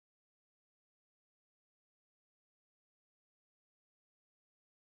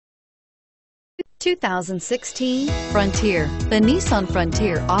2016 Frontier. The Nissan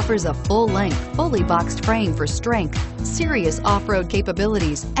Frontier offers a full-length, fully boxed frame for strength, serious off-road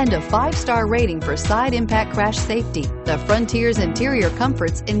capabilities, and a 5-star rating for side impact crash safety. The Frontier's interior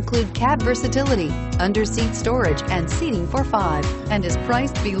comforts include cab versatility, under-seat storage, and seating for 5, and is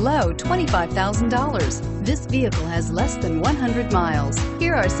priced below $25,000. This vehicle has less than 100 miles.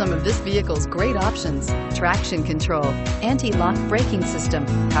 Here are some of this vehicle's great options: traction control, anti-lock braking system,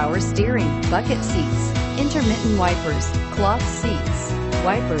 power steering, bucket seats, intermittent wipers, cloth seats,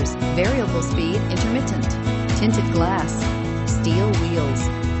 wipers, variable speed intermittent, tinted glass, steel wheels,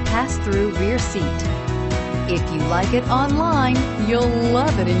 pass-through rear seat. If you like it online, you'll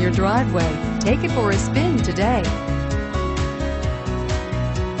love it in your driveway. Take it for a spin today.